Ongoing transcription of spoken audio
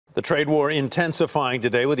The trade war intensifying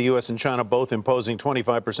today, with the U.S. and China both imposing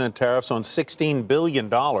 25% tariffs on $16 billion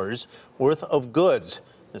worth of goods.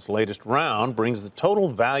 This latest round brings the total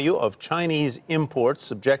value of Chinese imports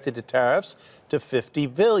subjected to tariffs to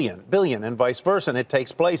 $50 billion and vice versa. And it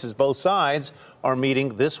takes place as both sides are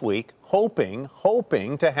meeting this week, hoping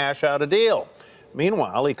to hash out a deal.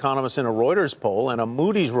 Meanwhile, economists in a Reuters poll and a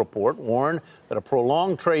Moody's report warn that a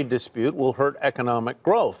prolonged trade dispute will hurt economic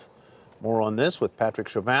growth. More on this with Patrick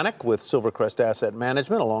Chovanec with Silvercrest Asset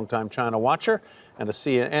Management, a longtime China watcher, and our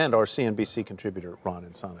CNBC contributor, Ron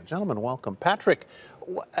Insana. Gentlemen, welcome. Patrick,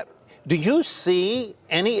 do you see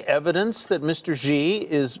any evidence that Mr. Xi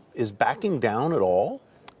is backing down at all?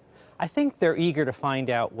 I think they're eager to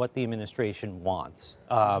find out what the administration wants.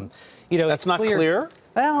 That's not clear?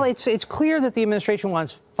 Well, it's clear that the administration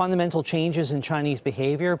wants fundamental changes in Chinese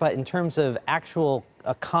behavior, but in terms of actual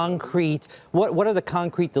concrete, what are the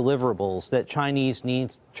concrete deliverables that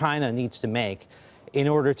China needs to make in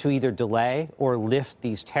order to either delay or lift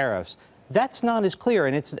these tariffs? That's not as clear,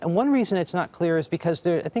 and one reason it's not clear is because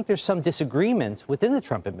I think there's some disagreement within the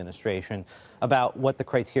Trump administration about what the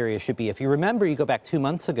criteria should be. If you remember, you go back 2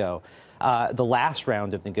 months ago, the last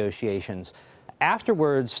round of negotiations.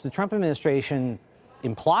 Afterwards, the Trump administration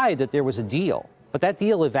implied that there was a deal, but that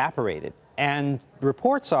deal evaporated. And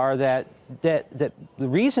reports are that the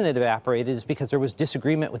reason it evaporated is because there was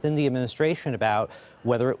disagreement within the administration about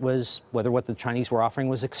whether what the Chinese were offering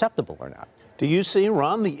was acceptable or not. Do you see,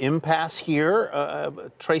 Ron, the impasse here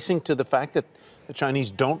tracing to the fact that the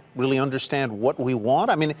Chinese don't really understand what we want?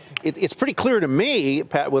 I mean, it's pretty clear to me,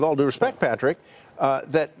 Pat, with all due respect, Patrick,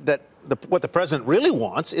 that what the president really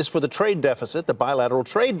wants is for the trade deficit, the bilateral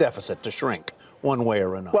trade deficit, to shrink one way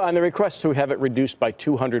or another. Well, and the request to have it reduced by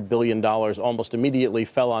 $200 billion almost immediately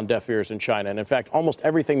fell on deaf ears in China. And in fact, almost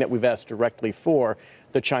everything that we've asked directly for,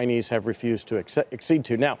 the Chinese have refused to accede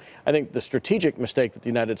to. Now, I think the strategic mistake that the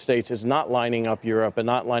United States is not lining up Europe and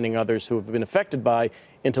not lining others who have been affected by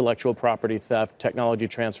intellectual property theft, technology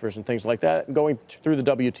transfers, and things like that, and going through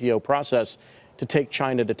the WTO process to take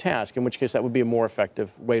China to task, in which case that would be a more effective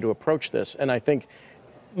way to approach this. And I think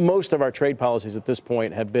most of our trade policies at this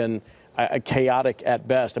point have been chaotic at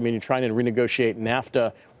best. I mean, you're trying to renegotiate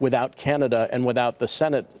NAFTA without Canada and without the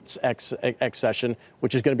Senate's accession,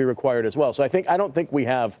 which is going to be required as well. So I don't think we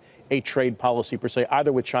have a trade policy per se,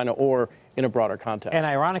 either with China or in a broader context. And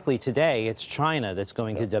ironically, today it's China that's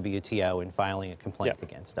going to WTO and filing a complaint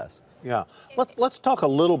against us. Yeah. Let's talk a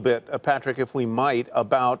little bit, Patrick, if we might,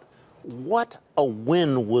 about what a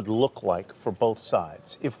win would look like for both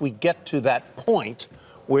sides if we get to that point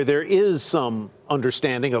where there is some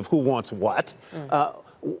understanding of who wants what.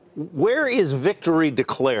 Where is victory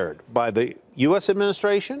declared by the U.S.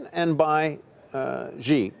 administration and by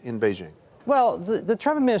Xi in Beijing? Well, the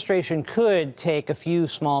Trump administration could take a few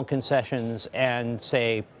small concessions and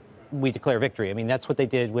say, we declare victory. I mean, that's what they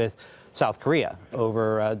did with South Korea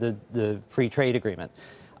over the free trade agreement.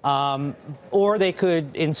 Or they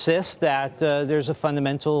could insist that there's a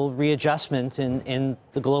fundamental readjustment in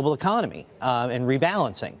the global economy and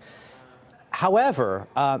rebalancing. However,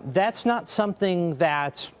 that's not something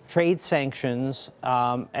that trade sanctions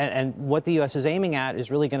and what the U.S. is aiming at is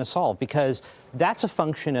really going to solve, because that's a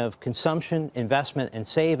function of consumption, investment, and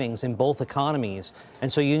savings in both economies. And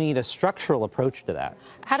so you need a structural approach to that.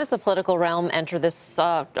 How does the political realm enter this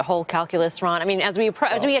whole calculus, Ron? I mean, as we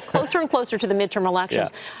get closer and closer to the midterm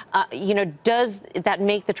elections, does that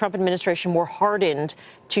make the Trump administration more hardened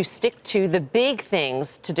to stick to the big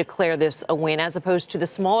things to declare this a win, as opposed to the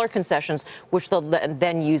smaller concessions, which they'll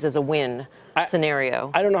then use as a win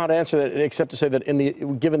scenario? I don't know how to answer that, except to say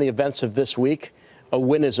that given the events of this week, a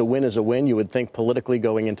win is a win is a win. You would think politically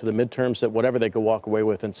going into the midterms that whatever they could walk away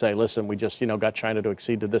with and say, listen, we just, got China to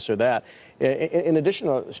accede to this or that. In addition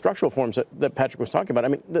to structural forms that Patrick was talking about, I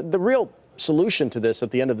mean, the real solution to this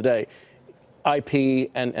at the end of the day, IP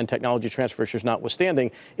and technology transfer issues notwithstanding,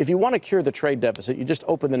 if you want to cure the trade deficit, you just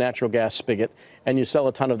open the natural gas spigot and you sell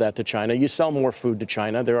a ton of that to China. You sell more food to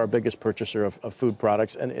China. They're our biggest purchaser of food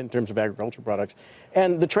products and in terms of agricultural products.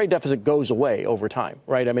 And the trade deficit goes away over time,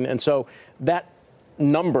 right? I mean, and so that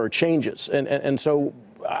number changes. And so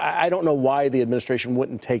I don't know why the administration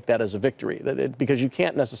wouldn't take that as a victory, because you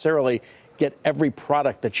can't necessarily get every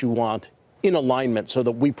product that you want in alignment so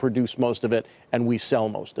that we produce most of it and we sell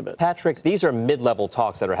most of it. Patrick, these are mid-level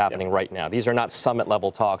talks that are happening right now. These are not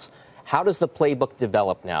summit-level talks. How does the playbook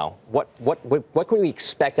develop now? What can we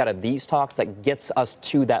expect out of these talks that gets us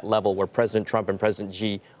to that level where President Trump and President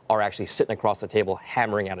Xi are actually sitting across the table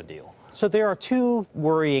hammering out a deal? So there are two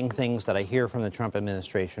worrying things that I hear from the Trump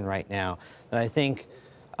administration right now that I think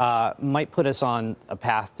might put us on a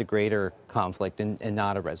path to greater conflict and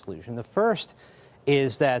not a resolution. The first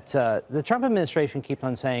is that the Trump administration keeps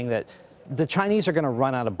on saying that the Chinese are going to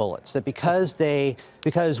run out of bullets, that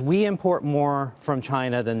because we import more from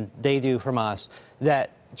China than they do from us,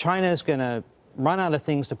 that China is going to run out of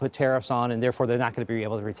things to put tariffs on, and therefore they're not going to be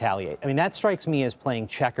able to retaliate. I mean, that strikes me as playing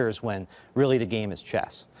checkers when really the game is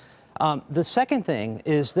chess. The second thing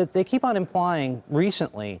is that they keep on implying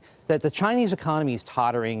recently that the Chinese economy is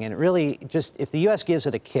tottering, and really just if the U.S. gives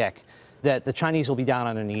it a kick, that the Chinese will be down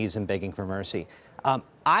on their knees and begging for mercy.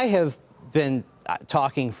 I have been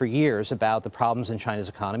talking for years about the problems in China's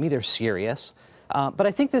economy. They're serious. But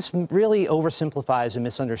I think this really oversimplifies and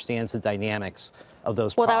misunderstands the dynamics of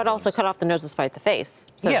those problems. Well, that would also cut off the nose to spite the face,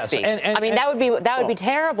 so to speak. And, I mean, that would be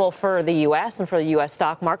terrible for the U.S. and for the U.S.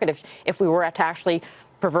 stock market if we were to actually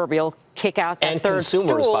proverbial kick out that third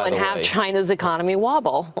stool and have China's economy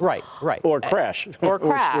wobble. Right. Or crash. Or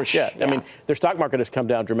crash. Yeah. I mean, their stock market has come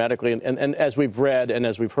down dramatically. And as we've read and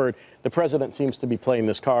as we've heard, the president seems to be playing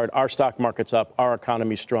this card. Our stock market's up. Our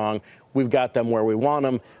economy's strong. We've got them where we want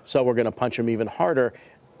them. So we're going to punch them even harder.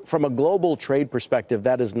 From a global trade perspective,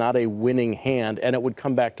 that is not a winning hand, and it would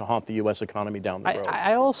come back to haunt the U.S. economy down the road.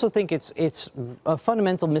 I also think it's a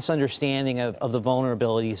fundamental misunderstanding of the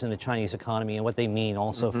vulnerabilities in the Chinese economy and what they mean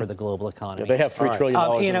also for the global economy. Yeah, they have $3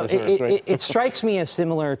 trillion in reserves, right? It strikes me as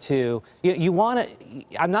similar to, you want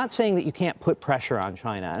to, I'm not saying that you can't put pressure on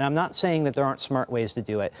China, and I'm not saying that there aren't smart ways to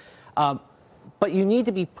do it. But you need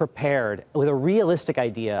to be prepared with a realistic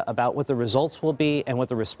idea about what the results will be and what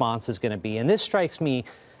the response is going to be. And this strikes me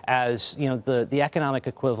as, you know, the economic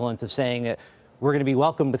equivalent of saying that we're going to be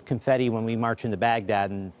welcomed with confetti when we march into Baghdad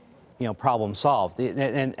and, you know, problem solved.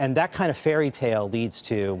 And that kind of fairy tale leads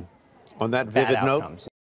to on that vivid note, outcomes.